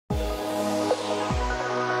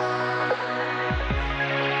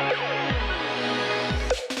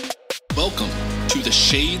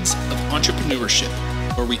Shades of Entrepreneurship,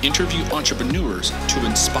 where we interview entrepreneurs to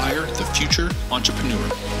inspire the future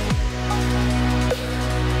entrepreneur.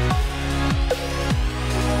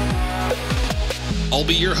 I'll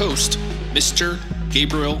be your host, Mr.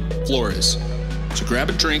 Gabriel Flores. So grab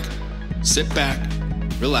a drink, sit back,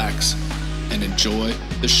 relax, and enjoy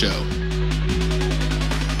the show.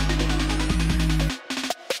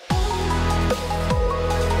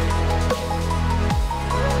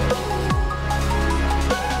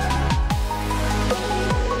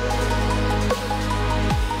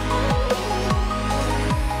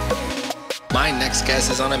 My next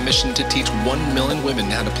guest is on a mission to teach 1 million women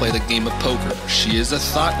how to play the game of poker. She is a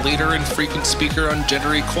thought leader and frequent speaker on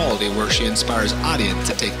gender equality, where she inspires audience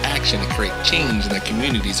to take action and create change in their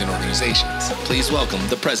communities and organizations. Please welcome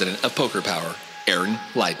the president of Poker Power, Erin,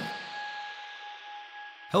 Lydon.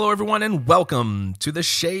 Hello, everyone, and welcome to the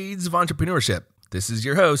Shades of Entrepreneurship. This is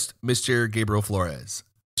your host, Mr. Gabriel Flores.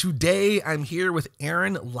 Today, I'm here with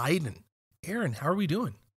Erin Lydon. Erin, how are we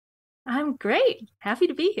doing? I'm great. Happy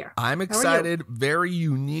to be here. I'm excited. Very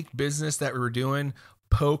unique business that we're doing,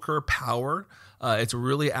 Poker Power. It's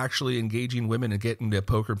really actually engaging women and getting into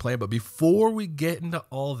poker playing. But before we get into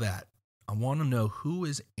all that, I want to know, who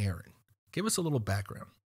is Erin? Give us a little background.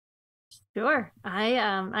 Sure. I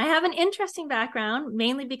have an interesting background,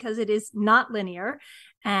 mainly because it is not linear,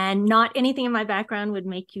 and not anything in my background would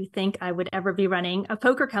make you think I would ever be running a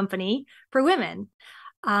poker company for women.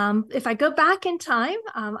 If I go back in time,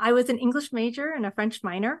 I was an English major and a French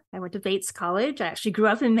minor. I went to Bates College. I actually grew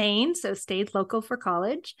up in Maine, so stayed local for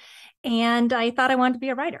college. And I thought I wanted to be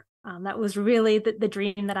a writer. That was really the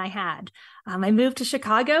dream that I had. I moved to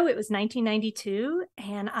Chicago. It was 1992,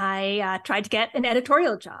 and I tried to get an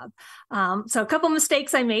editorial job. So a couple of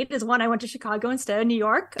mistakes I made is, one, I went to Chicago instead of New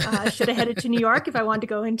York. I should have headed to New York if I wanted to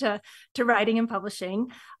go into writing and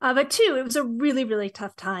publishing. But two, it was a really, really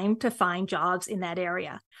tough time to find jobs in that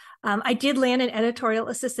area. I did land an editorial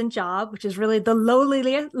assistant job, which is really the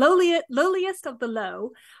lowliest of the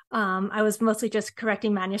low. I was mostly just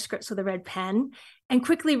correcting manuscripts with a red pen, and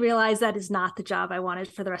quickly realized that is not the job I wanted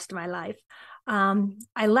for the rest of my life.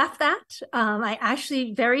 I left that. I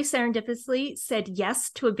actually very serendipitously said yes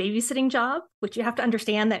to a babysitting job, which you have to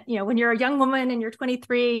understand that, when you're a young woman and you're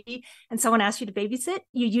 23 and someone asks you to babysit,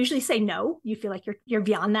 you usually say no. You feel like you're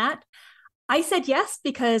beyond that. I said yes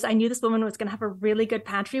because I knew this woman was going to have a really good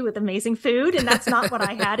pantry with amazing food, and that's not what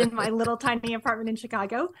I had in my little tiny apartment in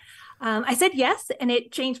Chicago. I said yes, and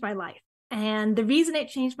it changed my life. And the reason it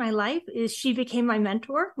changed my life is she became my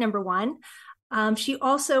mentor, number one. She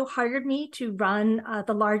also hired me to run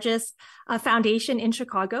the largest foundation in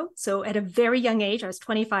Chicago. So at a very young age, I was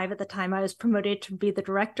 25 at the time, I was promoted to be the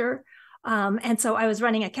director. And so I was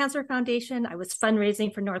running a cancer foundation. I was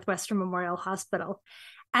fundraising for Northwestern Memorial Hospital.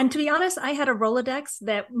 And to be honest, I had a Rolodex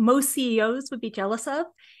that most CEOs would be jealous of.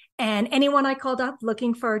 And anyone I called up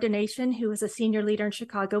looking for a donation who was a senior leader in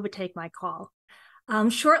Chicago would take my call.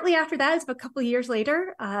 Shortly after that, a couple of years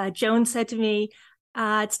later, Joan said to me,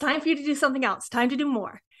 it's time for you to do something else, time to do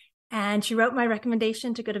more. And she wrote my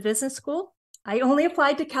recommendation to go to business school. I only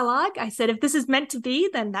applied to Kellogg. I said, if this is meant to be,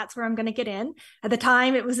 then that's where I'm going to get in. At the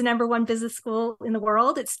time, it was the number one business school in the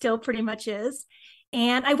world. It still pretty much is.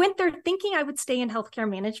 And I went there thinking I would stay in healthcare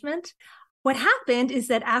management. What happened is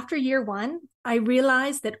that after year one, I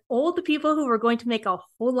realized that all the people who were going to make a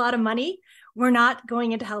whole lot of money were not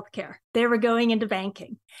going into healthcare. They were going into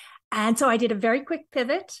banking. And so I did a very quick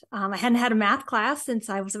pivot. I hadn't had a math class since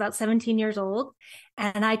I was about 17 years old,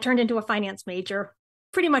 and I turned into a finance major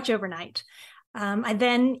pretty much overnight. I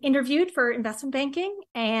then interviewed for investment banking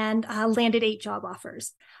and landed 8 job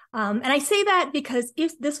offers. And I say that because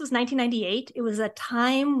if this was 1998, it was a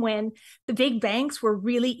time when the big banks were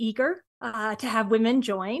really eager to have women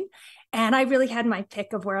join. And I really had my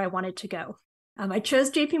pick of where I wanted to go. I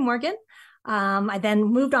chose JP Morgan. I then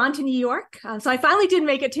moved on to New York. So I finally did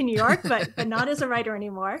make it to New York, but not as a writer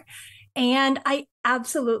anymore. And I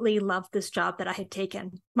absolutely loved this job that I had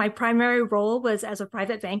taken. My primary role was as a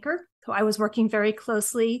private banker. So I was working very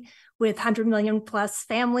closely with $100 million plus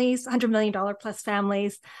families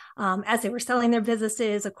as they were selling their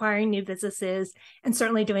businesses, acquiring new businesses, and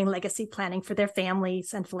certainly doing legacy planning for their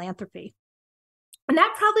families and philanthropy. And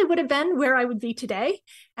that probably would have been where I would be today,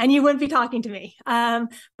 and you wouldn't be talking to me. But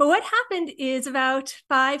what happened is about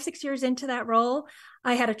 5-6 years into that role,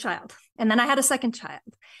 I had a child, and then I had a second child.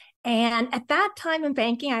 And at that time in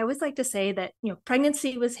banking, I always like to say that,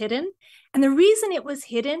 pregnancy was hidden. And the reason it was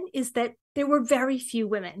hidden is that there were very few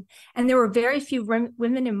women, and there were very few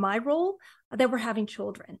women in my role that were having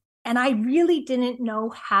children. And I really didn't know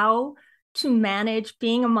how to manage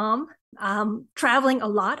being a mom, traveling a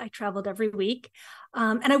lot. I traveled every week.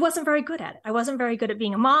 And I wasn't very good at it. I wasn't very good at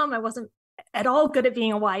being a mom. I wasn't at all good at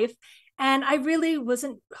being a wife. And I really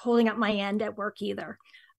wasn't holding up my end at work either.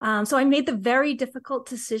 So I made the very difficult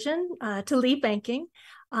decision to leave banking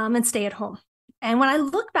and stay at home. And when I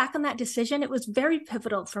look back on that decision, it was very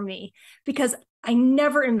pivotal for me because I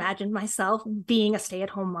never imagined myself being a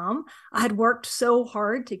stay-at-home mom. I had worked so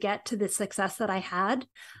hard to get to the success that I had.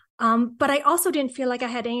 But I also didn't feel like I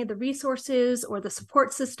had any of the resources or the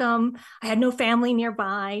support system. I had no family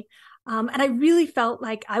nearby. And I really felt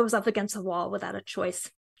like I was up against the wall without a choice.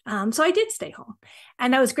 So I did stay home.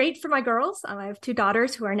 And that was great for my girls. I have 2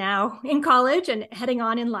 daughters who are now in college and heading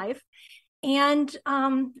on in life. And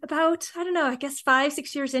about, I don't know, I guess 5,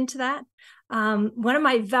 6 years into that, one of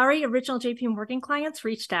my very original JP Morgan clients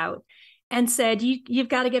reached out and said, you've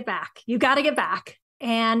got to get back. You've got to get back.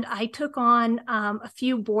 And I took on a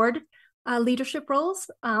few board leadership roles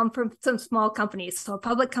from some small companies, so a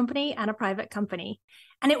public company and a private company.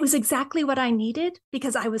 And it was exactly what I needed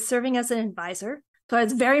because I was serving as an advisor. So I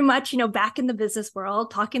was very much, back in the business world,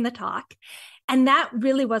 talking the talk. And that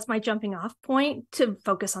really was my jumping off point to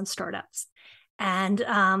focus on startups. And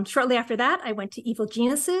shortly after that, I went to Evil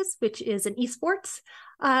Geniuses, which is an esports,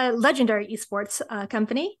 legendary esports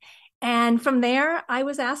company. And from there, I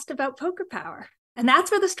was asked about Poker Power. And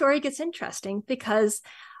that's where the story gets interesting because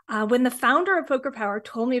when the founder of Poker Power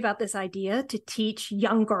told me about this idea to teach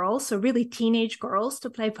young girls, so really teenage girls, to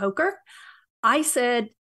play poker, I said,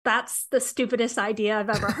 that's the stupidest idea I've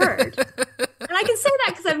ever heard. And I can say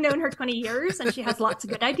that because I've known her 20 years and she has lots of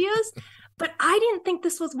good ideas. But I didn't think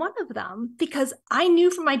this was one of them because I knew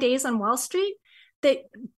from my days on Wall Street that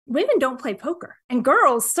women don't play poker and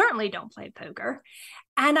girls certainly don't play poker.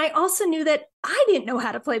 And I also knew that I didn't know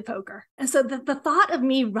how to play poker. And so the thought of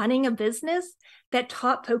me running a business that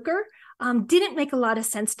taught poker didn't make a lot of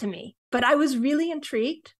sense to me. But I was really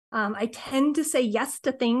intrigued. I tend to say yes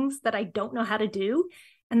to things that I don't know how to do.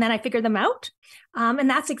 And then I figure them out. And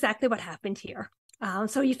that's exactly what happened here.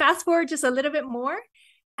 So you fast forward just a little bit more.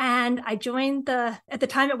 And I joined at the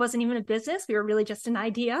time, it wasn't even a business. We were really just an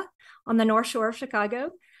idea on the North Shore of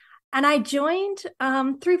Chicago. And I joined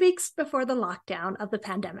 3 weeks before the lockdown of the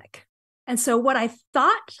pandemic. And so what I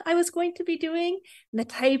thought I was going to be doing, the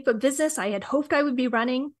type of business I had hoped I would be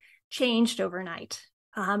running, changed overnight.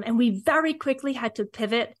 And we very quickly had to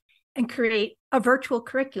pivot and create a virtual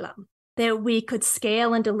curriculum that we could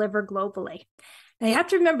scale and deliver globally. And you have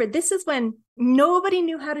to remember, this is when nobody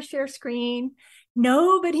knew how to share screen.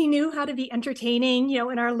 Nobody knew how to be entertaining,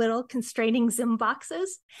 in our little constraining Zoom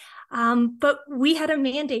boxes. But we had a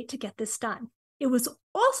mandate to get this done. It was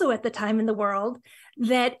also at the time in the world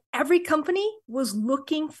that every company was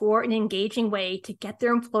looking for an engaging way to get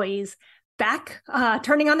their employees back,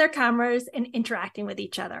 turning on their cameras and interacting with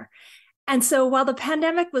each other. And so while the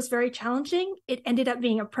pandemic was very challenging, it ended up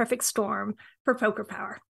being a perfect storm for Poker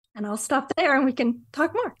Power. And I'll stop there and we can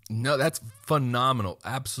talk more. No, that's phenomenal.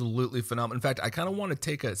 Absolutely phenomenal. In fact, I kind of want to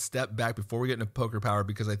take a step back before we get into Poker Power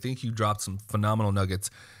because I think you dropped some phenomenal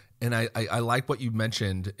nuggets. And I like what you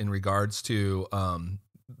mentioned in regards to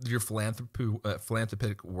your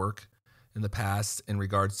philanthropic work in the past in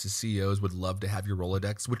regards to CEOs would love to have your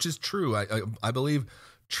Rolodex, which is true. I believe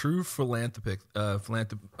true nonprofit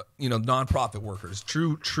workers,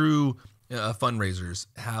 true fundraisers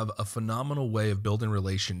have a phenomenal way of building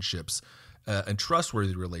relationships and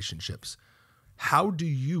trustworthy relationships. How do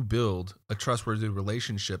you build a trustworthy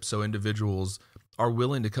relationship so individuals are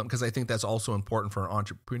willing to come? Because I think that's also important for an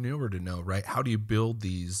entrepreneur to know, right? How do you build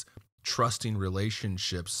these trusting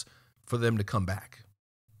relationships for them to come back?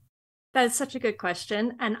 That's such a good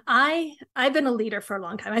question. And I've been a leader for a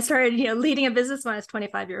long time. I started, leading a business when I was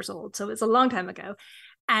 25 years old. So it's a long time ago.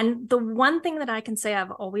 And the one thing that I can say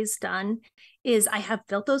I've always done is I have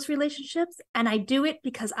built those relationships, and I do it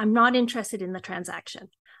because I'm not interested in the transaction.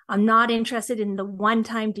 I'm not interested in the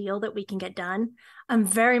one-time deal that we can get done. I'm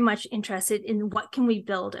very much interested in what can we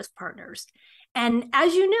build as partners. And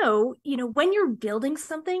as you know, when you're building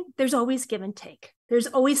something, there's always give and take. There's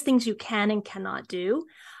always things you can and cannot do.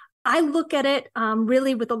 I look at it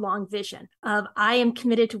really with a long vision of I am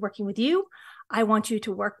committed to working with you. I want you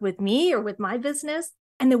to work with me or with my business.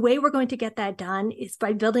 And the way we're going to get that done is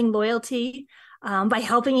by building loyalty, by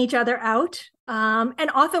helping each other out.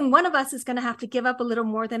 And often one of us is going to have to give up a little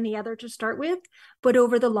more than the other to start with. But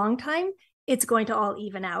over the long time, it's going to all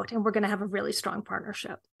even out and we're going to have a really strong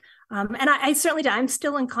partnership. And I certainly do. I'm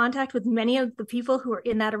still in contact with many of the people who are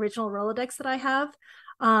in that original Rolodex that I have.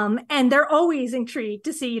 And they're always intrigued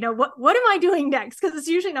to see, what am I doing next? Because it's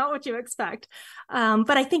usually not what you expect.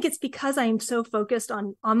 But I think it's because I am so focused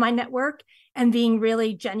on my network and being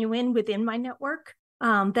really genuine within my network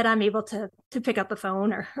that I'm able to pick up the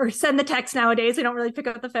phone or send the text nowadays. I don't really pick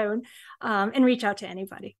up the phone and reach out to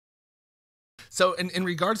anybody. So in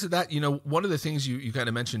regards to that, one of the things you kind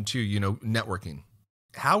of mentioned too, networking.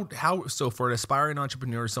 So for an aspiring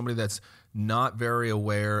entrepreneur, somebody that's not very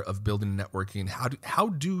aware of building networking, how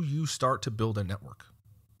do you start to build a network?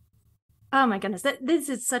 Oh my goodness, this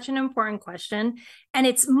is such an important question. And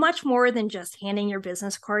it's much more than just handing your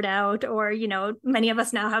business card out, or, many of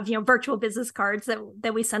us now have, virtual business cards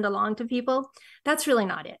that we send along to people. That's really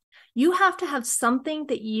not it. You have to have something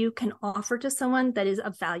that you can offer to someone that is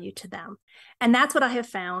of value to them. And that's what I have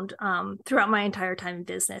found throughout my entire time in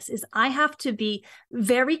business is I have to be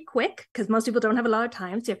very quick, because most people don't have a lot of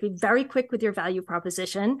time. So you have to be very quick with your value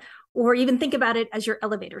proposition, or even think about it as your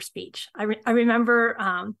elevator speech. I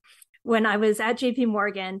remember when I was at JP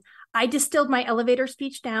Morgan, I distilled my elevator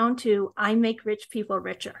speech down to I make rich people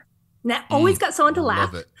richer. And that always got someone to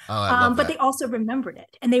laugh. Love it. Oh, I love but that. they also remembered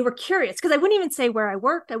it and they were curious, because I wouldn't even say where I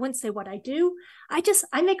worked. I wouldn't say what I do.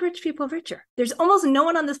 I make rich people richer. There's almost no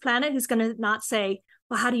one on this planet who's going to not say,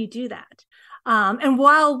 well, how do you do that? And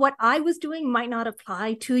while what I was doing might not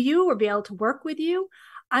apply to you or be able to work with you,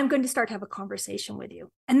 I'm going to start to have a conversation with you.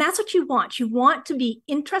 And that's what you want. You want to be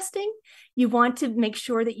interesting. You want to make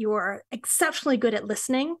sure that you are exceptionally good at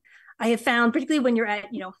listening. I have found, particularly when you're at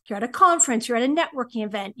a conference, you're at a networking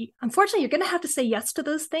event, unfortunately, you're going to have to say yes to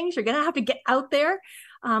those things. You're going to have to get out there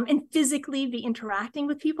and physically be interacting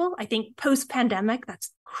with people. I think post-pandemic,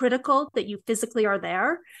 that's critical that you physically are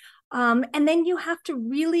there. And then you have to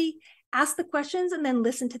really ask the questions and then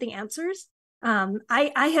listen to the answers.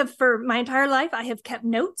 I have, for my entire life, I have kept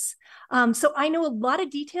notes. So I know a lot of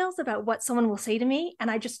details about what someone will say to me, and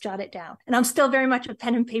I just jot it down. And I'm still very much a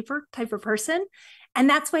pen and paper type of person. And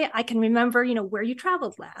that's why I can remember, where you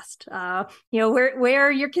traveled last,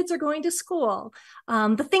 where your kids are going to school,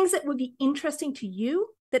 the things that would be interesting to you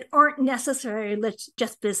that aren't necessarily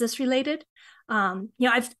just business related.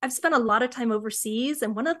 I've spent a lot of time overseas.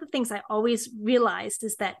 And one of the things I always realized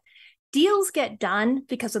is that deals get done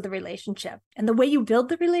because of the relationship. And the way you build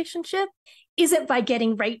the relationship isn't by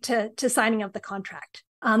getting right to signing of the contract.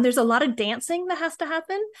 There's a lot of dancing that has to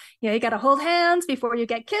happen. You got to hold hands before you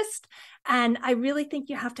get kissed. And I really think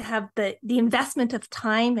you have to have the investment of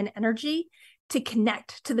time and energy to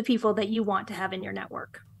connect to the people that you want to have in your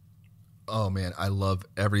network. Oh man, I love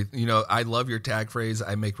everything. I love your tag phrase.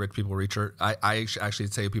 I make rich people richer. I actually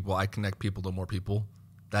say to people, I connect people to more people.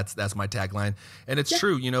 That's my tagline. And it's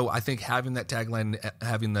true. I think having that tagline,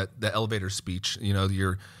 having the elevator speech,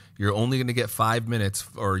 you're only going to get 5 minutes,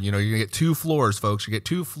 or, you're going to get 2 floors, folks. You get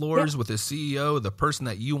 2 floors with the CEO, the person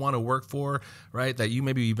that you want to work for, right? That you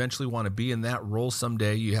maybe eventually want to be in that role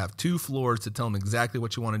someday. You have 2 floors to tell them exactly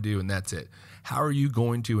what you want to do, and that's it. How are you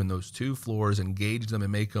going to, in those 2 floors, engage them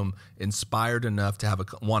and make them inspired enough to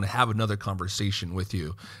want to have another conversation with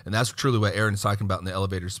you? And that's truly what Erin's talking about in the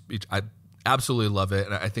elevator speech. I absolutely love it.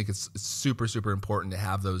 And I think it's super, super important to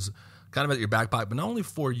have those kind of at your back pocket, but not only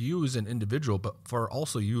for you as an individual, but for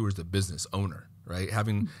also you as a business owner, right?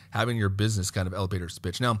 Having your business kind of elevator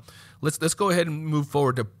pitch. Now, let's go ahead and move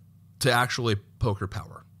forward to actually Poker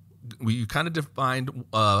Power. You kind of defined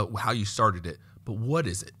how you started it, but what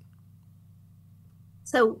is it?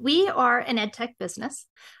 So we are an ed tech business.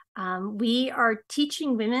 We are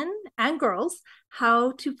teaching women and girls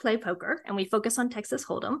how to play poker, and we focus on Texas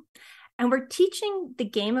Hold'em. And we're teaching the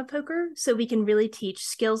game of poker so we can really teach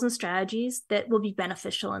skills and strategies that will be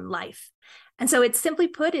beneficial in life. And so it's simply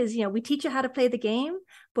put is, we teach you how to play the game,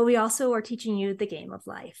 but we also are teaching you the game of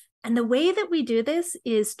life. And the way that we do this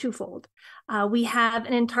is twofold. We have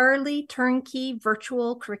an entirely turnkey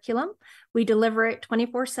virtual curriculum. We deliver it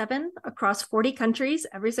 24/7 across 40 countries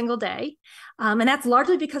every single day. And that's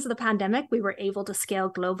largely because of the pandemic. We were able to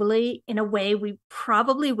scale globally in a way we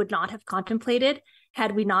probably would not have contemplated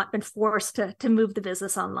had we not been forced to move the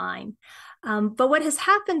business online. But what has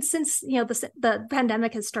happened since the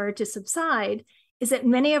pandemic has started to subside is that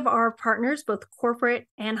many of our partners, both corporate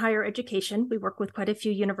and higher education, we work with quite a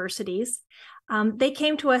few universities, they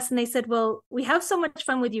came to us and they said, well, we have so much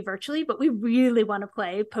fun with you virtually, but we really want to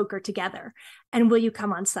play poker together. And will you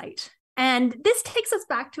come on site? And this takes us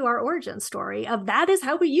back to our origin story of that is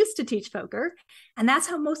how we used to teach poker. And that's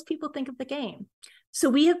how most people think of the game. So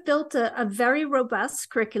we have built a very robust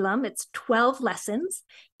curriculum. It's 12 lessons.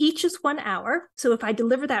 Each is 1 hour. So if I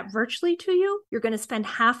deliver that virtually to you, you're going to spend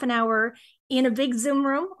half an hour in a big Zoom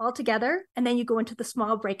room all together. And then you go into the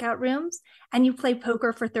small breakout rooms and you play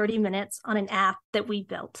poker for 30 minutes on an app that we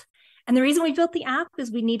built. And the reason we built the app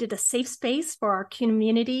is we needed a safe space for our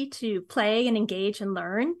community to play and engage and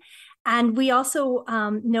learn. And we also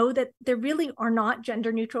know that there really are not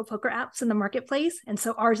gender neutral poker apps in the marketplace. And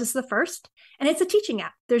so ours is the first, and it's a teaching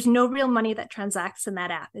app. There's no real money that transacts in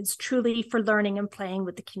that app. It's truly for learning and playing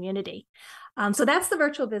with the community. So that's the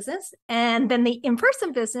virtual business. And then the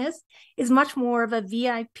in-person business is much more of a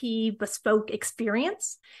VIP bespoke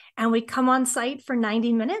experience. And we come on site for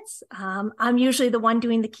 90 minutes. I'm usually the one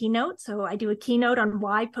doing the keynote. So I do a keynote on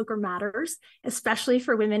why poker matters, especially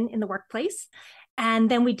for women in the workplace.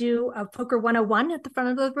 And then we do a poker 101 at the front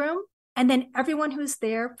of the room. And then everyone who's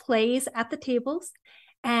there plays at the tables.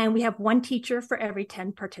 And we have one teacher for every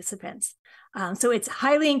 10 participants. So it's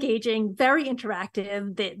highly engaging, very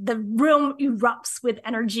interactive. The room erupts with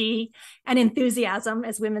energy and enthusiasm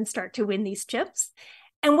as women start to win these chips.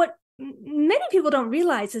 And what many people don't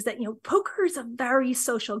realize is that, poker is a very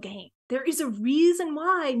social game. There is a reason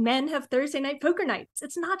why men have Thursday night poker nights.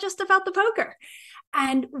 It's not just about the poker.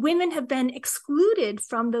 And women have been excluded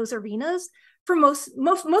from those arenas. For most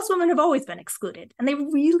women have always been excluded, and they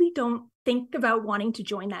really don't think about wanting to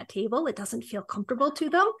join that table. It doesn't feel comfortable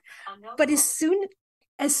to them. But as soon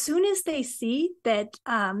as they see that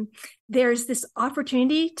there's this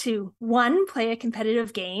opportunity to, one, play a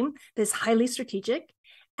competitive game that's highly strategic,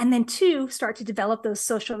 and then two, start to develop those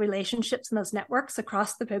social relationships and those networks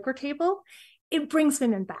across the poker table, it brings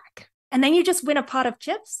women back. And then you just win a pot of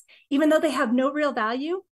chips, even though they have no real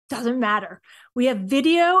value. Doesn't matter. We have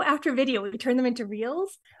video after video. We turn them into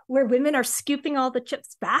reels where women are scooping all the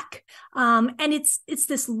chips back. And it's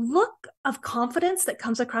this look of confidence that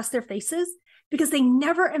comes across their faces because they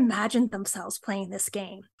never imagined themselves playing this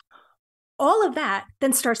game. All of that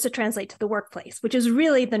then starts to translate to the workplace, which is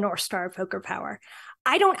really the North Star of poker power.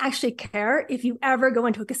 I don't actually care if you ever go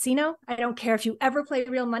into a casino. I don't care if you ever play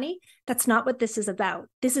real money. That's not what this is about.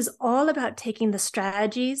 This is all about taking the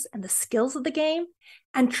strategies and the skills of the game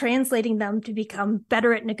and translating them to become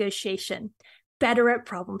better at negotiation, better at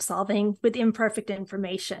problem solving with imperfect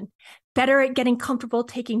information, better at getting comfortable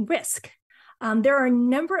taking risk. There are a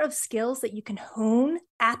number of skills that you can hone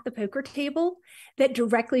at the poker table that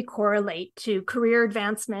directly correlate to career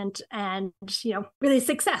advancement and, really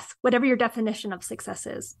success, whatever your definition of success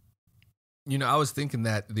is. I was thinking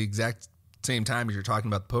that the exact same time as you're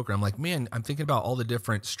talking about the poker, I'm like, man, I'm thinking about all the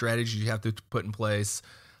different strategies you have to put in place,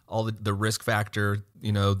 all the risk factor,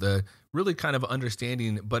 the really kind of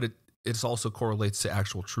understanding, but it also correlates to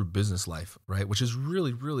actual true business life, right? Which is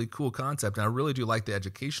really, really cool concept. And I really do like the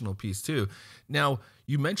educational piece too. Now,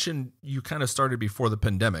 you mentioned you kind of started before the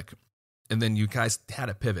pandemic and then you guys had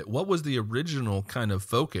a pivot. What was the original kind of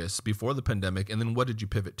focus before the pandemic? And then what did you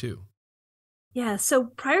pivot to? Yeah, so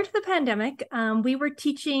prior to the pandemic, we were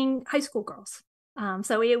teaching high school girls.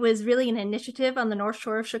 So it was really an initiative on the North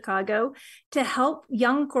Shore of Chicago to help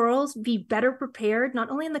young girls be better prepared,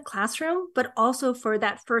 not only in the classroom, but also for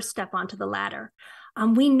that first step onto the ladder.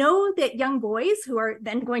 We know that young boys who are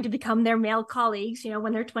then going to become their male colleagues,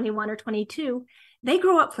 when they're 21 or 22, they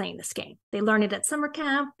grow up playing this game. They learn it at summer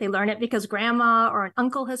camp. They learn it because grandma or an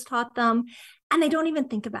uncle has taught them, and they don't even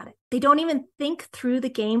think about it. They don't even think through the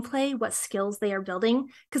gameplay, what skills they are building,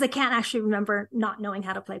 because they can't actually remember not knowing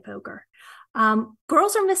how to play poker.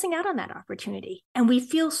 Girls are missing out on that opportunity. And we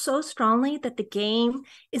feel so strongly that the game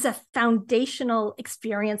is a foundational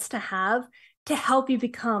experience to have to help you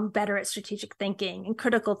become better at strategic thinking and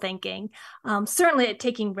critical thinking, certainly at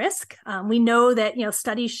taking risk. We know that,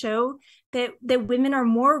 studies show that women are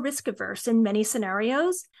more risk averse in many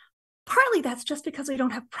scenarios. Partly that's just because we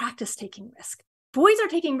don't have practice taking risk. Boys are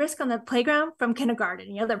taking risk on the playground from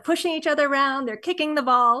kindergarten. They're pushing each other around, they're kicking the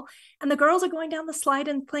ball, and the girls are going down the slide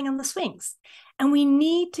and playing on the swings. And we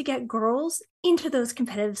need to get girls into those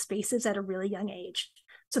competitive spaces at a really young age.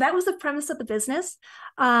 So that was the premise of the business.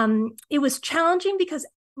 It was challenging because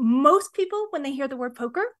most people, when they hear the word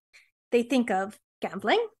poker, they think of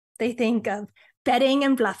gambling, they think of betting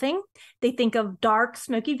and bluffing, they think of dark,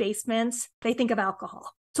 smoky basements, they think of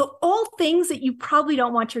alcohol. So all things that you probably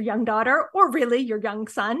don't want your young daughter or really your young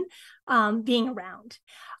son being around.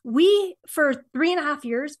 For 3.5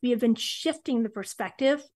 years, we have been shifting the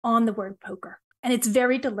perspective on the word poker. And it's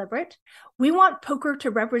very deliberate. We want poker to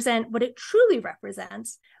represent what it truly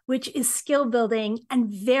represents, which is skill building and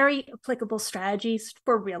very applicable strategies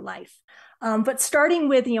for real life. But starting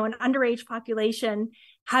with, an underage population,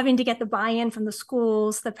 having to get the buy-in from the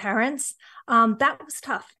schools, the parents, that was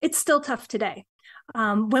tough. It's still tough today.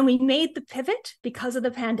 When we made the pivot because of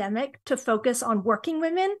the pandemic to focus on working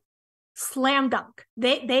women, slam dunk.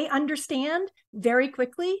 They understand very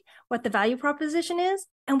quickly what the value proposition is.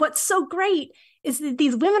 And what's so great is that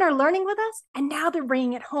these women are learning with us and now they're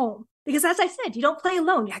bringing it home. Because as I said, you don't play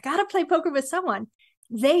alone. You got to play poker with someone.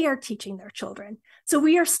 they are teaching their children. So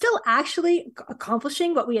we are still actually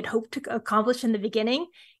accomplishing what we had hoped to accomplish in the beginning,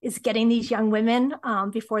 is getting these young women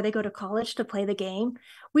before they go to college to play the game.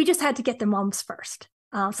 We just had to get the moms first.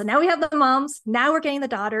 So now we have the moms, now we're getting the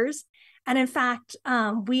daughters. And in fact,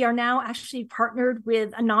 we are now actually partnered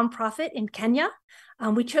with a nonprofit in Kenya.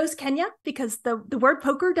 We chose Kenya because the word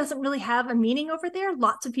poker doesn't really have a meaning over there.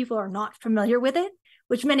 Lots of people are not familiar with it,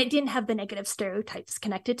 which meant it didn't have the negative stereotypes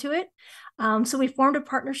connected to it. So we formed a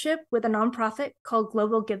partnership with a nonprofit called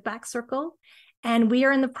Global Give Back Circle. And we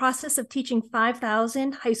are in the process of teaching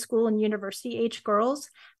 5,000 high school and university age girls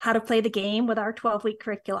how to play the game with our 12-week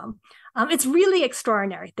curriculum. It's really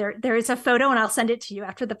extraordinary. There is a photo, and I'll send it to you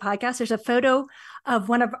after the podcast. There's a photo of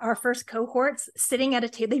one of our first cohorts sitting at a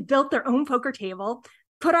table. They built their own poker table,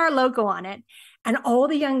 put our logo on it, and all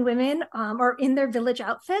the young women are in their village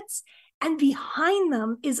outfits. And behind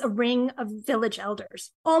them is a ring of village elders,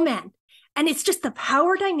 all men. And it's just the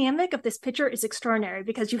power dynamic of this picture is extraordinary,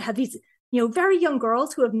 because you have these very young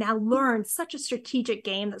girls who have now learned such a strategic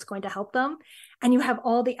game that's going to help them. And you have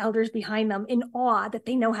all the elders behind them in awe that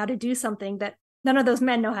they know how to do something that none of those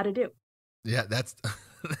men know how to do. Yeah, that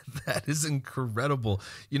is incredible.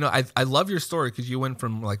 I love your story, because you went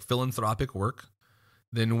from like philanthropic work,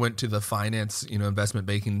 then went to the finance, investment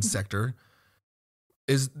banking sector.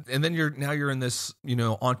 And then you're in this,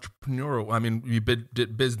 entrepreneurial. I mean, you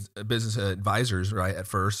did business advisors, right, at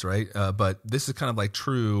first, right? But this is kind of like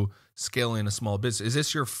true scaling a small business. Is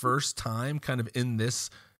this your first time kind of in this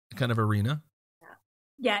kind of arena?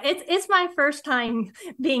 Yeah, it's my first time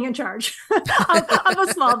being in charge of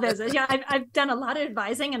a small business. Yeah, I've done a lot of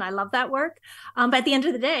advising, and I love that work. But at the end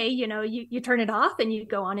of the day, you turn it off and you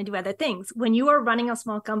go on and do other things. When you are running a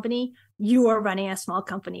small company, you are running a small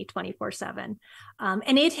company 24/7.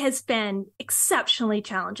 And it has been exceptionally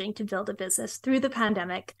challenging to build a business through the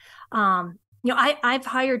pandemic. I've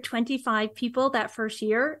hired 25 people that first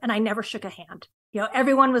year, and I never shook a hand.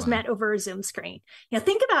 Everyone was met over a Zoom screen.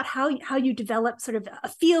 Think about how you develop sort of a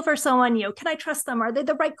feel for someone. Can I trust them? Are they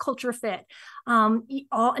the right culture fit?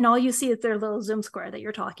 All you see is their little Zoom square that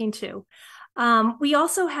you're talking to. We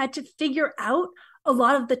also had to figure out a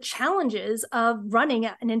lot of the challenges of running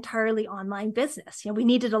an entirely online business. We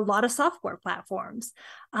needed a lot of software platforms.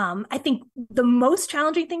 I think the most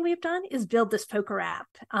challenging thing we've done is build this poker app.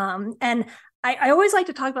 And I always like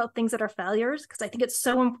to talk about things that are failures, because I think it's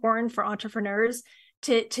so important for entrepreneurs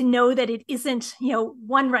to know that it isn't,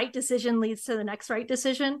 one right decision leads to the next right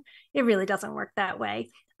decision. It really doesn't work that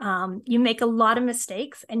way. You make a lot of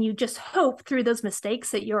mistakes, and you just hope through those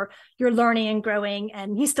mistakes that you're learning and growing,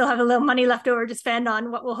 and you still have a little money left over to spend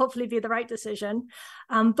on what will hopefully be the right decision.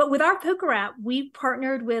 But with our poker app, we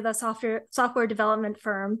partnered with a software development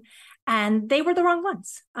firm, and they were the wrong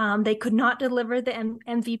ones. They could not deliver the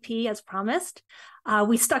MVP as promised.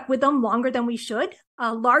 We stuck with them longer than we should,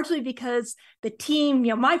 largely because the team,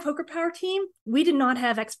 my Poker Power team, we did not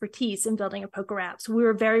have expertise in building a poker app. So we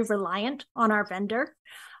were very reliant on our vendor.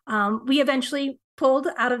 We eventually pulled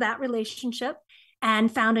out of that relationship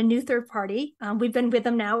and found a new third party. We've been with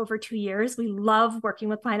them now over 2 years. We love working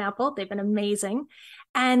with Pineapple. They've been amazing.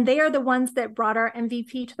 And they are the ones that brought our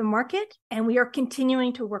MVP to the market. And we are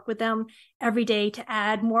continuing to work with them every day to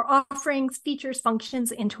add more offerings, features,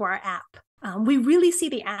 functions into our app. We really see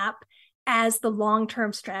the app as the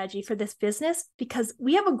long-term strategy for this business, because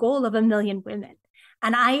we have a goal of 1 million women.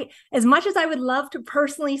 And as much as I would love to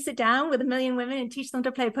personally sit down with 1 million women and teach them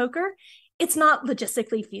to play poker, it's not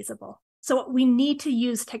logistically feasible. So we need to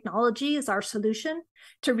use technology as our solution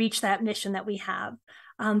to reach that mission that we have.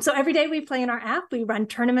 So every day we play in our app. We run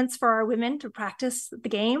tournaments for our women to practice the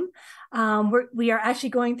game. We are actually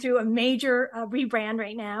going through a major rebrand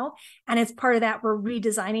right now. And as part of that, we're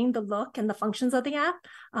redesigning the look and the functions of the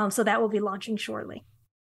app. So that will be launching shortly.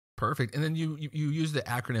 Perfect. And then you use the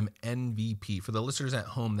acronym MVP for the listeners at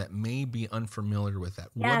home that may be unfamiliar with that.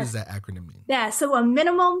 Yes. What does that acronym mean? Yeah, so a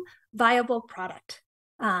minimum viable product.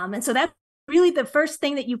 And so that's really the first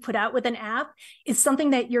thing that you put out with an app is something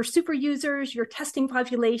that your super users, your testing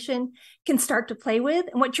population can start to play with.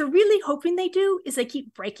 And what you're really hoping they do is they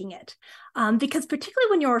keep breaking it. Because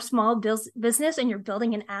particularly when you're a small business and you're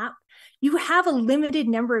building an app, you have a limited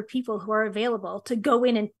number of people who are available to go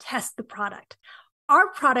in and test the product. Our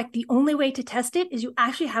product, the only way to test it is you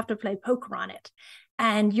actually have to play poker on it.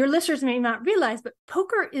 And your listeners may not realize, but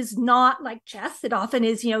poker is not like chess. It often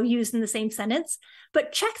is, used in the same sentence.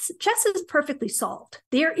 But chess is perfectly solved.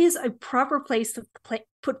 There is a proper place to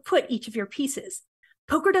put each of your pieces.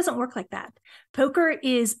 Poker doesn't work like that. Poker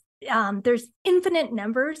is there's infinite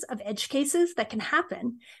numbers of edge cases that can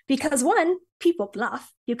happen because one, people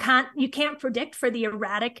bluff. You can't predict for the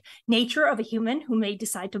erratic nature of a human who may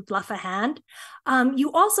decide to bluff a hand.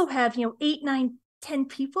 You also have 8, 9, 10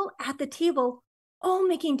 people at the table all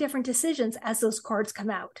making different decisions as those cards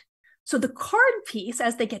come out. So the card piece,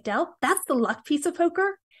 as they get dealt, that's the luck piece of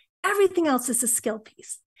poker. Everything else is a skill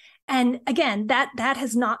piece. And again, that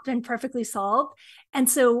has not been perfectly solved. And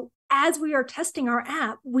so as we are testing our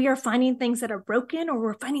app, we are finding things that are broken, or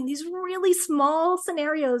we're finding these really small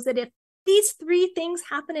scenarios that if these 3 things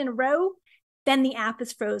happen in a row, then the app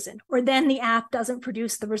is frozen, or then the app doesn't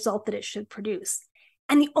produce the result that it should produce.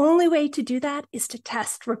 And the only way to do that is to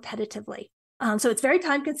test repetitively. So it's very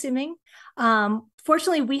time consuming.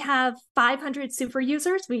 Fortunately, we have 500 super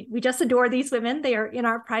users. We just adore these women. They are in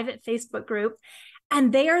our private Facebook group.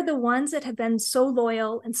 And they are the ones that have been so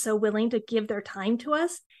loyal and so willing to give their time to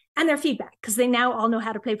us and their feedback, because they now all know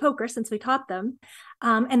how to play poker since we taught them.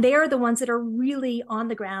 And they are the ones that are really on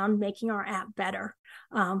the ground making our app better.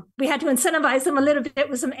 We had to incentivize them a little bit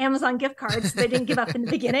with some Amazon gift cards. So they didn't give up in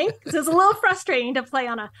the beginning because it was a little frustrating to play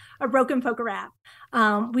on a broken poker app.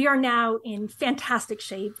 We are now in fantastic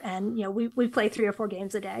shape, and we play 3 or 4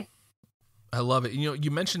 games a day. I love it.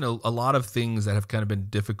 You mentioned a lot of things that have kind of been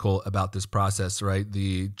difficult about this process, right?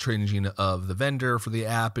 The changing of the vendor for the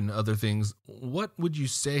app and other things. What would you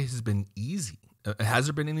say has been easy? Has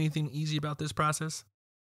there been anything easy about this process?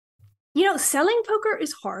 Selling poker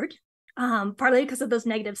is hard, partly because of those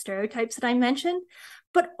negative stereotypes that I mentioned,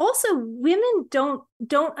 but also women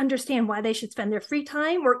don't understand why they should spend their free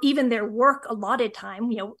time or even their work allotted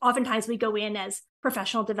time. Oftentimes we go in as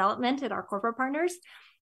professional development at our corporate partners.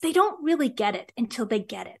 They don't really get it until they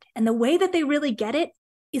get it. And the way that they really get it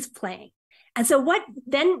is playing. And so what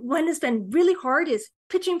has been really hard is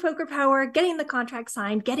pitching Poker Power, getting the contract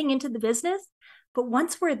signed, getting into the business. But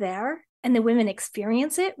once we're there and the women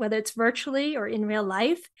experience it, whether it's virtually or in real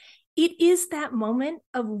life, it is that moment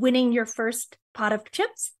of winning your first pot of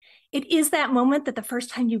chips. It is that moment that the first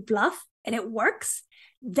time you bluff and it works.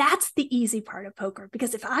 That's the easy part of poker.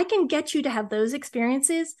 Because if I can get you to have those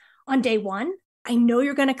experiences on day 1, I know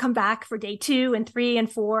you're going to come back for day 2 and 3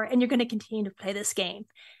 and 4, and you're going to continue to play this game.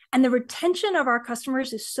 And the retention of our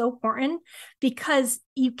customers is so important because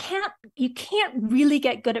you can't really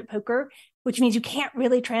get good at poker, which means you can't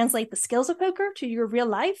really translate the skills of poker to your real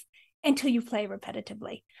life until you play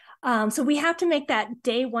repetitively. So we have to make that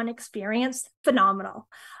day 1 experience phenomenal.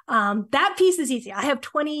 That piece is easy. I have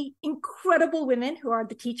 20 incredible women who are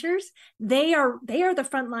the teachers. They are the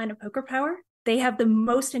front line of Poker Power. They have the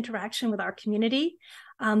most interaction with our community.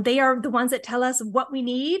 They are the ones that tell us what we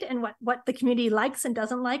need and what the community likes and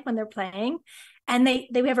doesn't like when they're playing. And they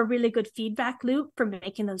have a really good feedback loop for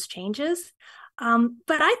making those changes.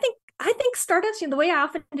 But I think startups, the way I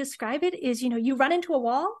often describe it is, you run into a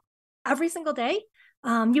wall every single day,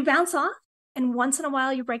 you bounce off, and once in a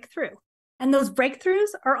while you break through. And those breakthroughs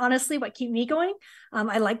are honestly what keep me going.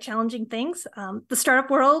 I like challenging things. The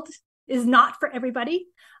startup world is not for everybody.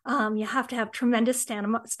 You have to have tremendous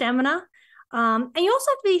stamina. And you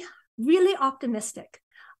also have to be really optimistic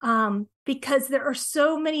because there are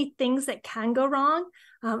so many things that can go wrong.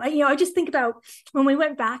 I just think about when we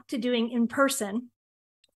went back to doing in person.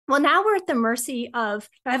 Well, now we're at the mercy of,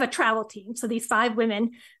 I have a travel team. So these 5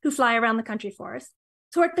 women who fly around the country for us.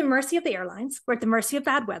 So we're at the mercy of the airlines. We're at the mercy of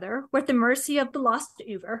bad weather. We're at the mercy of the lost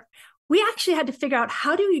Uber. We actually had to figure out,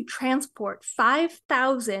 how do you transport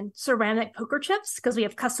 5,000 ceramic poker chips, because we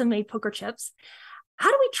have custom made poker chips. How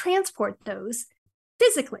do we transport those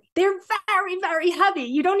physically? They're very, very heavy.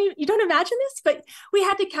 You don't imagine this, but we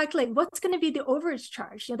had to calculate what's going to be the overage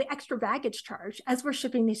charge, the extra baggage charge as we're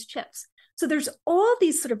shipping these chips. So there's all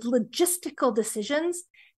these sort of logistical decisions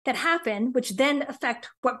that happen, which then affect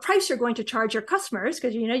what price you're going to charge your customers,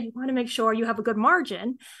 because you want to make sure you have a good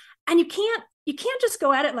margin. And you can't just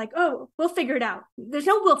go at it like, oh, we'll figure it out. There's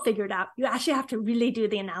no we'll figure it out. You actually have to really do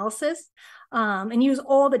the analysis and use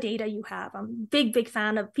all the data you have. I'm a big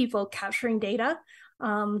fan of people capturing data.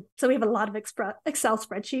 So we have a lot of Excel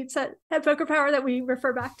spreadsheets at Poker Power that we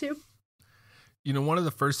refer back to. One of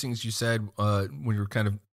the first things you said when you were kind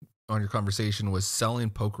of on your conversation was selling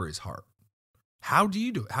poker is hard. How do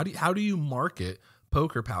you do it? How do you market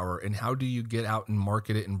Poker Power, and how do you get out and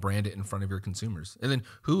market it and brand it in front of your consumers? And then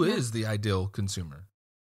who is the ideal consumer?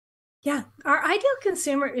 Yeah, our ideal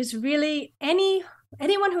consumer is really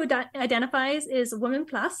anyone who identifies as a woman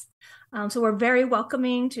plus. So we're very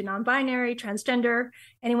welcoming to non-binary, transgender,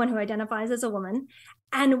 anyone who identifies as a woman.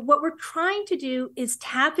 And what we're trying to do is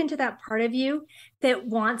tap into that part of you that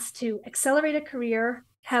wants to accelerate a career,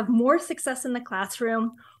 have more success in the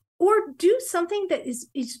classroom, or do something that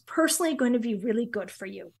is personally going to be really good for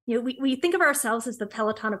you. We think of ourselves as the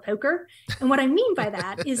Peloton of poker. And what I mean by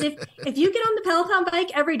that is if you get on the Peloton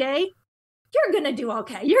bike every day, you're going to do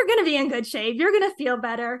okay. You're going to be in good shape. You're going to feel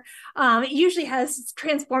better. It usually has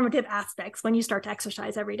transformative aspects when you start to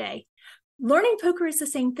exercise every day. Learning poker is the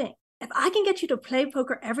same thing. If I can get you to play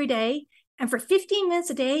poker every day, and for 15 minutes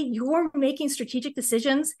a day, you're making strategic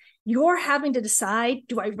decisions, you're having to decide,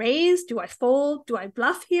 do I raise, do I fold, do I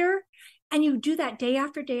bluff here? And you do that day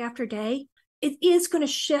after day after day, it is going to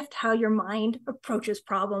shift how your mind approaches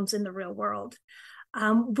problems in the real world.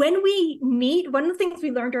 When we meet, one of the things we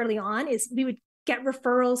learned early on is we would get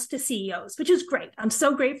referrals to CEOs, which is great. I'm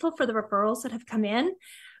so grateful for the referrals that have come in.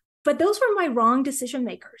 But those were my wrong decision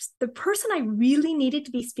makers. The person I really needed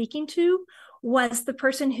to be speaking to was the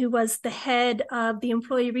person who was the head of the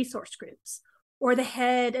employee resource groups or the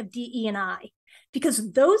head of DE&I,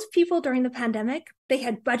 because those people during the pandemic, they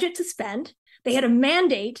had budget to spend. They had a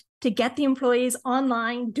mandate to get the employees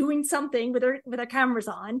online doing something with their cameras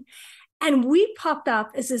on. And we popped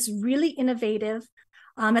up as this really innovative.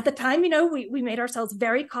 At the time, we made ourselves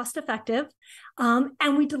very cost effective,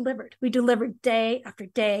 and we delivered. We delivered day after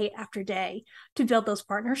day after day to build those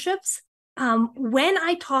partnerships. When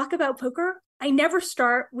I talk about poker, I never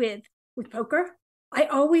start with poker. I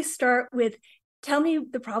always start with, tell me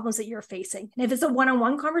the problems that you're facing. And if it's a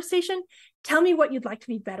one-on-one conversation, tell me what you'd like to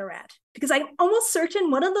be better at. Because I'm almost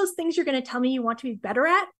certain one of those things you're going to tell me you want to be better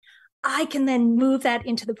at, I can then move that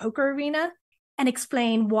into the poker arena and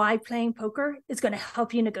explain why playing poker is going to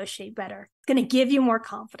help you negotiate better. It's going to give you more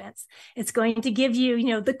confidence. It's going to give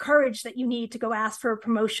you, the courage that you need to go ask for a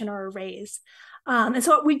promotion or a raise. And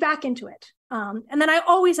so we back into it. And then I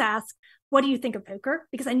always ask, what do you think of poker?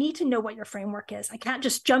 Because I need to know what your framework is. I can't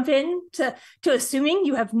just jump in to assuming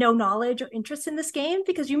you have no knowledge or interest in this game,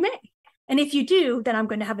 because you may. And if you do, then I'm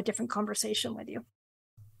going to have a different conversation with you.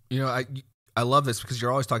 I love this because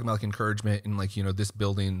you're always talking about encouragement and this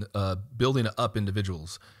building up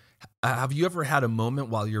individuals. Have you ever had a moment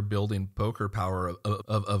while you're building poker power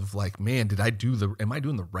of like, man, am I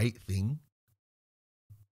doing the right thing?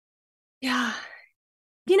 Yeah.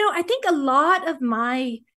 I think a lot of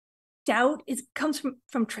my doubt comes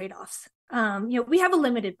from trade-offs. We have a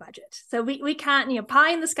limited budget, so we can't,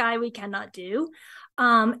 pie in the sky, we cannot do.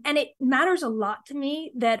 And it matters a lot to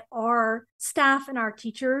me that our staff and our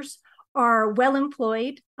teachers are well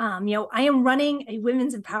employed. I am running a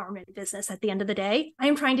women's empowerment business at the end of the day. I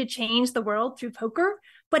am trying to change the world through poker,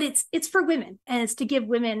 but it's for women, and it's to give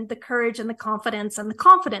women the courage and the confidence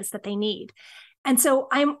that they need. And so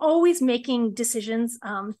I'm always making decisions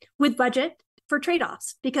with budget for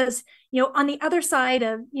trade-offs, because on the other side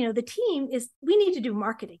of the team is we need to do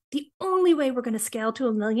marketing. The only way we're going to scale to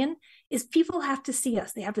 1 million is people have to see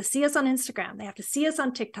us. They have to see us on Instagram. They have to see us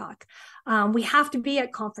on TikTok. We have to be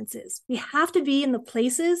at conferences. We have to be in the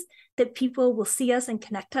places that people will see us and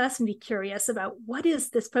connect to us and be curious about what is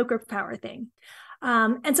this poker power thing.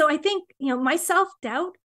 And so I think my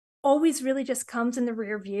self-doubt always really just comes in the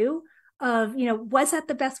rear view of, was that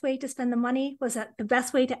the best way to spend the money? Was that the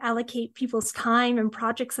best way to allocate people's time and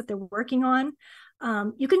projects that they're working on?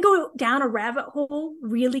 You can go down a rabbit hole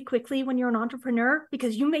really quickly when you're an entrepreneur,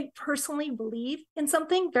 because you may personally believe in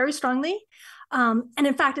something very strongly. And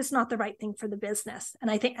in fact, it's not the right thing for the business.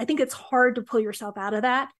 And I think it's hard to pull yourself out of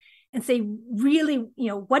that and say, really,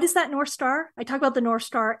 what is that North Star? I talk about the North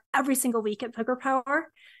Star every single week at Poker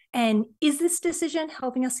Power. And is this decision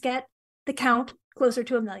helping us get the count closer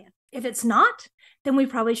to 1 million? If it's not, then we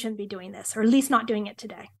probably shouldn't be doing this, or at least not doing it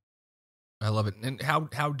today. I love it. And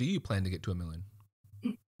how do you plan to get to 1 million?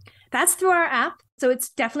 That's through our app. So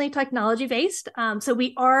it's definitely technology based. So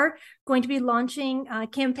we are going to be launching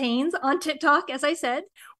campaigns on TikTok, as I said,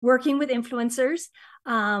 working with influencers.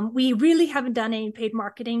 We really haven't done any paid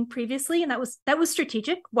marketing previously, and that was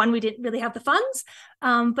strategic. One, we didn't really have the funds,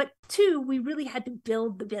 but two, we really had to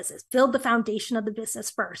build the business, build the foundation of the business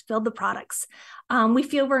first, build the products. We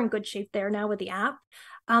feel we're in good shape there now with the app.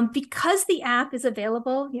 Because the app is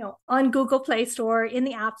available, on Google Play Store, in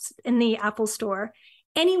the Apple Store,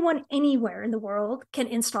 anyone anywhere in the world can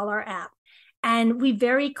install our app. And we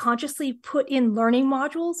very consciously put in learning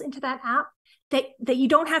modules into that app that you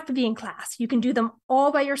don't have to be in class. You can do them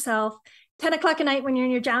all by yourself. 10 o'clock at night when you're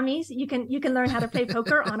in your jammies, you can learn how to play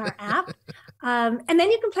poker on our app. And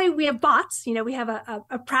then you can play, we have bots, we have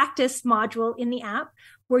a practice module in the app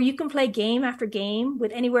where you can play game after game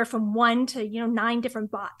with anywhere from 1 to 9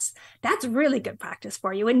 different bots. That's really good practice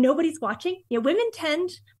for you, and nobody's watching. Women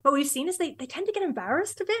what we've seen is they tend to get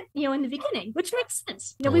embarrassed a bit, in the beginning, which makes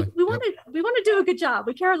sense. We want to do a good job.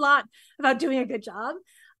 We care a lot about doing a good job.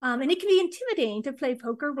 And it can be intimidating to play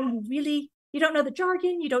poker when you don't know the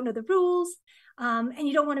jargon, you don't know the rules, and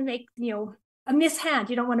you don't want to make, a mishand.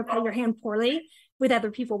 You don't want to play your hand poorly with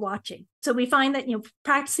other people watching. So we find that,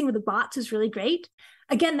 practicing with the bots is really great.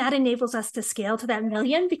 Again, that enables us to scale to that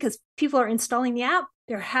million because people are installing the app.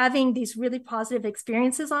 They're having these really positive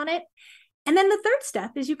experiences on it. And then the third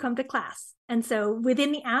step is you come to class. And so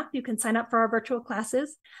within the app, you can sign up for our virtual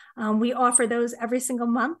classes. We offer those every single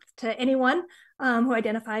month to anyone who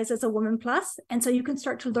identifies as a woman plus. And so you can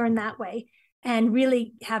start to learn that way and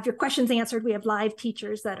really have your questions answered. We have live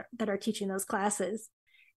teachers that are teaching those classes.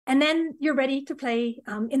 And then you're ready to play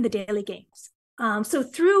in the daily games. So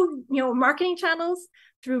through marketing channels,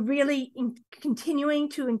 through really continuing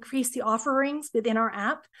to increase the offerings within our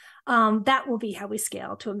app, that will be how we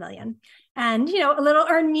scale to 1 million. And a little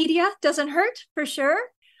earned media doesn't hurt for sure.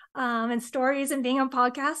 And stories and being on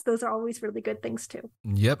podcasts, those are always really good things too.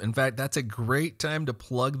 Yep. In fact, that's a great time to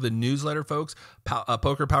plug the newsletter, folks.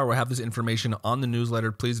 Poker Power will have this information on the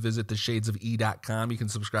newsletter. Please visit theshadesofe.com. You can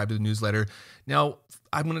subscribe to the newsletter. Now,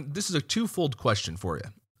 this is a twofold question for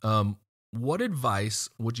you. What advice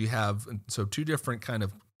would you have? So 2 different kind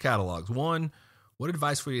of catalogs. One, what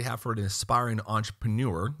advice would you have for an aspiring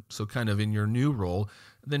entrepreneur? So kind of in your new role.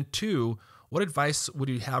 Then 2, what advice would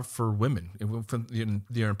you have for women from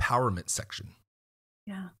the empowerment section?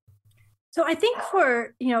 Yeah. So I think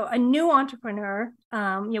for, a new entrepreneur,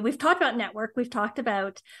 we've talked about network. We've talked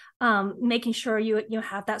about making sure you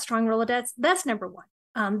have that strong Rolodex. That's number one.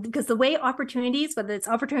 Because the way opportunities, whether it's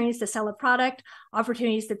opportunities to sell a product,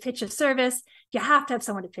 opportunities to pitch a service, you have to have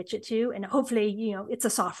someone to pitch it to. And hopefully, it's a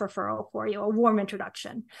soft referral for you, a warm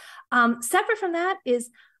introduction. Separate from that is,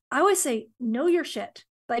 I always say, know your shit.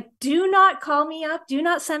 Like, do not call me up. Do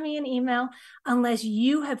not send me an email unless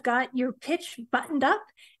you have got your pitch buttoned up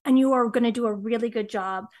and you are going to do a really good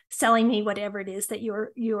job selling me whatever it is that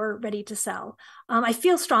you're ready to sell. I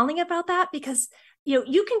feel strongly about that because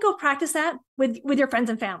you can go practice that with your friends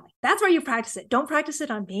and family. That's where you practice it. Don't practice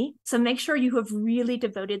it on me. So make sure you have really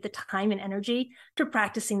devoted the time and energy to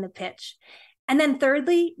practicing the pitch. And then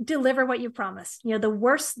thirdly, deliver what you promise. The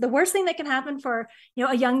worst thing that can happen for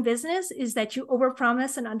a young business is that you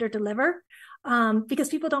overpromise and underdeliver, because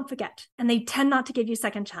people don't forget and they tend not to give you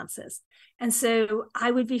second chances. And so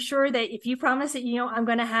I would be sure that if you promise that I'm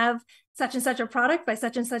going to have such and such a product by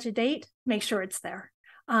such and such a date, make sure it's there.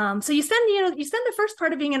 So you spend the first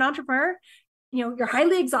part of being an entrepreneur, you're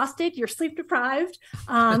highly exhausted, you're sleep deprived,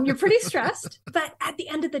 you're pretty stressed, but at the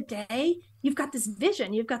end of the day, you've got this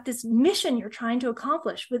vision, you've got this mission you're trying to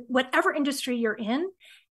accomplish with whatever industry you're in,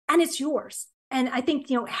 and it's yours. And I think,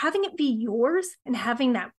 having it be yours and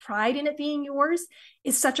having that pride in it being yours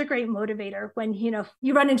is such a great motivator when,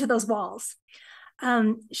 you run into those walls.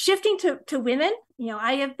 Shifting to women,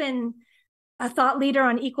 I have been a thought leader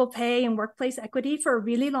on equal pay and workplace equity for a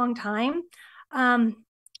really long time. I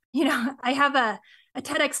have a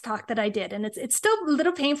TEDx talk that I did, and it's still a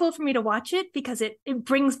little painful for me to watch it because it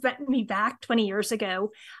brings me back 20 years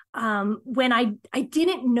ago when I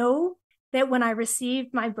didn't know that when I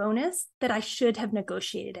received my bonus that I should have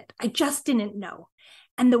negotiated it. I just didn't know.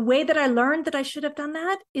 And the way that I learned that I should have done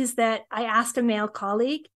that is that I asked a male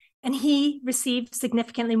colleague, and he received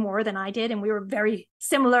significantly more than I did. And we were very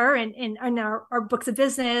similar in our books of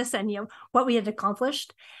business and what we had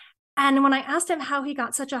accomplished. And when I asked him how he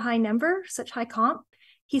got such a high number, such high comp,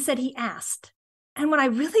 he said he asked. And when I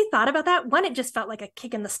really thought about that, one, it just felt like a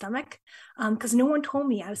kick in the stomach because no one told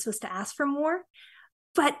me I was supposed to ask for more.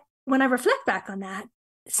 But when I reflect back on that,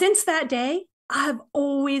 since that day, I have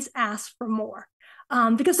always asked for more.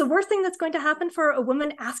 Because the worst thing that's going to happen for a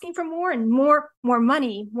woman asking for more and more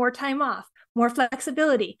money, more time off, more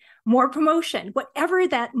flexibility, more promotion, whatever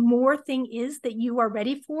that more thing is that you are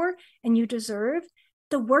ready for and you deserve,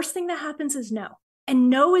 the worst thing that happens is no. And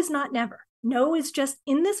no is not never. No is just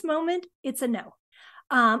in this moment, it's a no.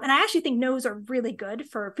 And I actually think no's are really good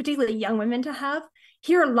for particularly young women to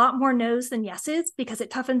hear a lot more no's than yeses because it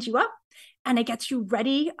toughens you up and it gets you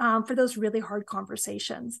ready for those really hard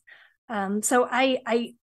conversations. So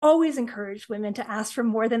I always encourage women to ask for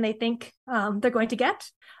more than they think they're going to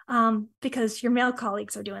get because your male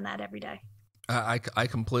colleagues are doing that every day. I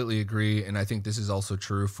completely agree. And I think this is also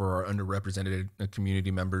true for our underrepresented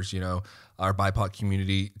community members, our BIPOC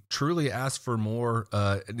community. Truly ask for more.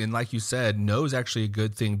 And like you said, no is actually a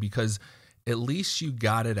good thing because at least you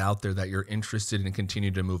got it out there that you're interested in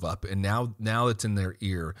continuing to move up. And now it's in their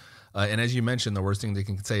ear. And as you mentioned, the worst thing they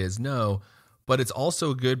can say is no. But it's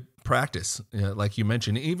also a good practice, like you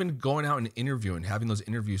mentioned, even going out and interviewing, having those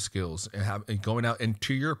interview skills and going out. And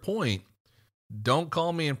to your point, don't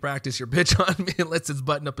call me and practice your pitch on me unless it's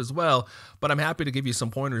buttoned up as well. But I'm happy to give you some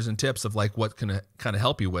pointers and tips of like what can kind of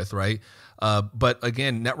help you with, right? But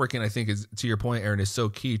again, networking, I think is, to your point, Erin, is so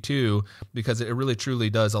key too, because it really truly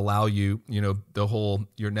does allow you, the whole,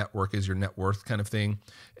 your network is your net worth kind of thing,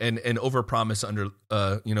 and overpromise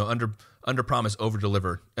under promise, over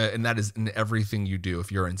deliver. And that is in everything you do.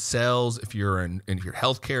 If you're in sales, if you're in your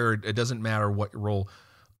healthcare, it doesn't matter what your role.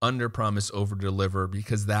 Under promise, over deliver,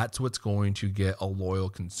 because that's what's going to get a loyal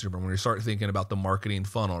consumer. When you start thinking about the marketing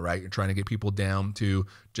funnel, right? You're trying to get people down to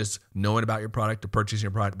just knowing about your product, to purchasing your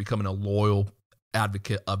product, becoming a loyal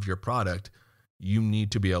advocate of your product. You need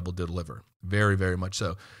to be able to deliver. Very, very much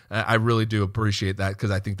so. I really do appreciate that, because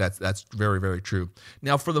I think that's very, very true.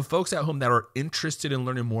 Now, for the folks at home that are interested in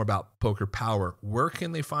learning more about Poker Power, where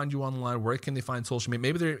can they find you online? Where can they find social media?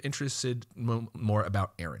 Maybe they're interested more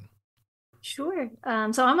about Erin. Sure.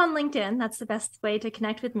 So I'm on LinkedIn. That's the best way to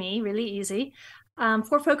connect with me. Really easy.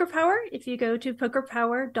 For Poker Power, if you go to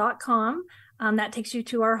pokerpower.com, that takes you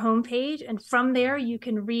to our homepage. And from there, you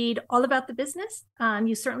can read all about the business.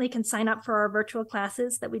 You certainly can sign up for our virtual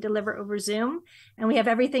classes that we deliver over Zoom. And we have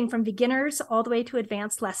everything from beginners all the way to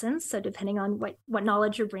advanced lessons. So depending on what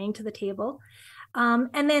knowledge you're bringing to the table.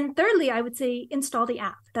 And then thirdly, I would say install the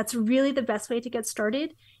app. That's really the best way to get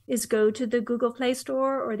started, is go to the Google Play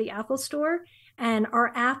Store or the Apple Store. And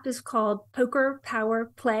our app is called Poker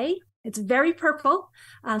Power Play. It's very purple,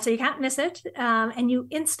 so you can't miss it. And you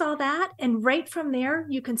install that. And right from there,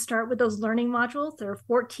 you can start with those learning modules. There are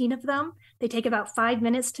 14 of them. They take about 5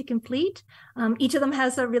 minutes to complete. Each of them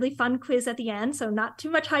has a really fun quiz at the end. So not too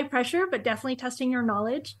much high pressure, but definitely testing your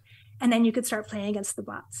knowledge. And then you could start playing against the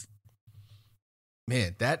bots.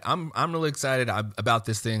 Man, I'm really excited about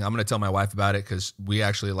this thing. I'm going to tell my wife about it, because we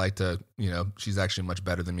actually like to, she's actually much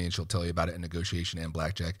better than me, and she'll tell you about it in negotiation and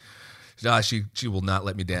blackjack. She will not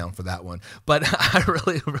let me down for that one. But I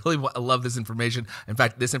really, really love this information. In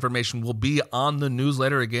fact, this information will be on the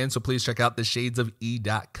newsletter again, so please check out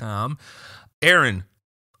theshadesofE.com. Erin,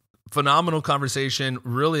 phenomenal conversation.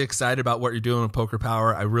 Really excited about what you're doing with Poker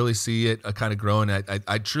Power. I really see it kind of growing.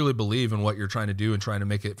 I truly believe in what you're trying to do and trying to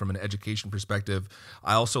make it from an education perspective.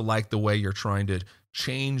 I also like the way you're trying to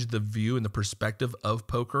change the view and the perspective of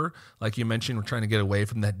poker. Like you mentioned, we're trying to get away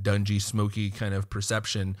from that dungy, smoky kind of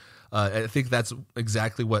perception. I think that's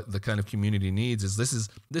exactly what the kind of community needs. Is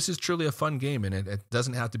this is truly a fun game, and it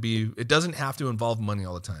doesn't have to involve money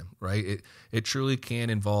all the time, right? It truly can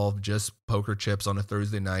involve just poker chips on a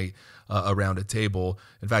Thursday night around a table.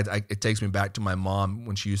 In fact, it takes me back to my mom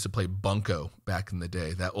when she used to play bunco back in the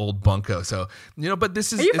day, that old bunco. So but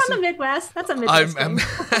this is. Are you from the Midwest? That's a Midwest game.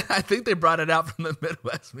 I think they brought it out from the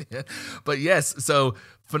Midwest, man. But yes, so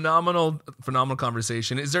phenomenal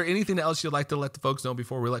conversation. Is there anything else you'd like to let the folks know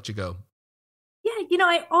before we let you go? Yeah,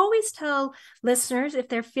 I always tell listeners, if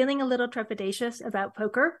they're feeling a little trepidatious about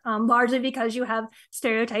poker, largely because you have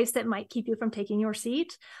stereotypes that might keep you from taking your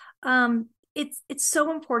seat, it's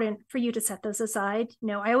so important for you to set those aside.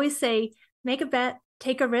 I always say, make a bet,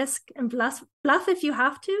 take a risk, and bluff if you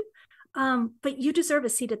have to. But you deserve a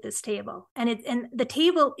seat at this table, and the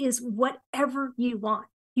table is whatever you want.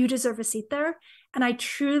 You deserve a seat there. And I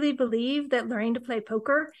truly believe that learning to play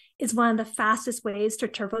poker is one of the fastest ways to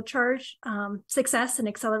turbocharge success and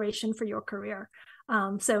acceleration for your career.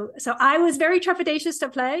 So I was very trepidatious to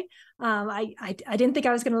play. I didn't think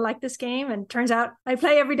I was going to like this game, and turns out I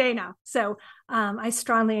play every day now. So I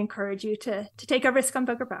strongly encourage you to take a risk on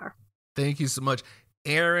Poker Power. Thank you so much.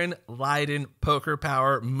 Erin Lydon, Poker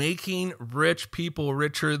Power, making rich people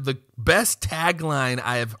richer. The best tagline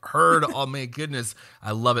I have heard. Oh my goodness. I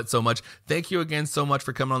love it so much. Thank you again so much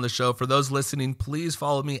for coming on the show. For those listening, please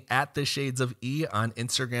follow me at The Shades of E on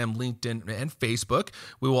Instagram, LinkedIn, and Facebook.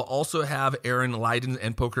 We will also have Erin Lydon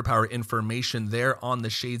and Poker Power information there on the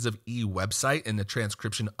Shades of E website in the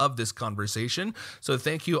transcription of this conversation. So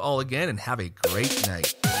thank you all again, and have a great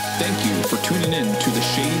night. Thank you for tuning in to the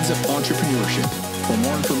Shades of Entrepreneurship. For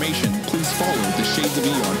more information, please follow The Shades of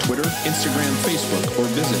E on Twitter, Instagram, Facebook, or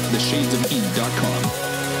visit theshadesofE.com.